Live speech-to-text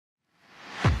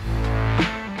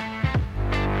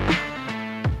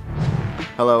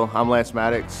Hello, I'm Lance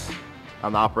Maddox.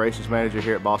 I'm the operations manager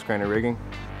here at Boss Crane and Rigging.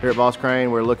 Here at Boss Crane,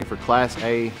 we're looking for Class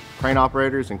A crane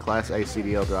operators and Class A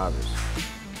CDL drivers.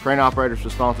 Crane operators'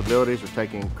 responsibilities are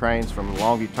taking cranes from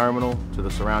Longview Terminal to the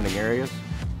surrounding areas.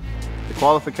 The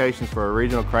qualifications for a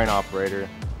regional crane operator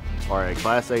are a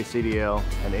Class A CDL,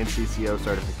 an NCCO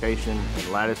certification, a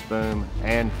lattice boom,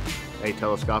 and a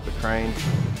telescopic crane.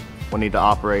 We'll need to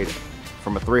operate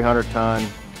from a 300-ton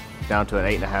down to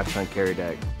an 8.5-ton carry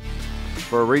deck.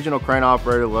 For a regional crane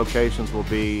operator, locations will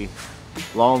be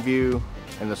Longview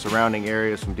and the surrounding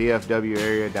areas from DFW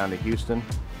area down to Houston.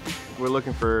 We're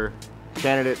looking for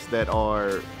candidates that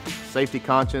are safety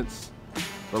conscious,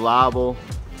 reliable,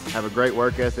 have a great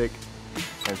work ethic,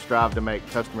 and strive to make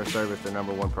customer service their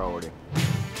 #1 priority.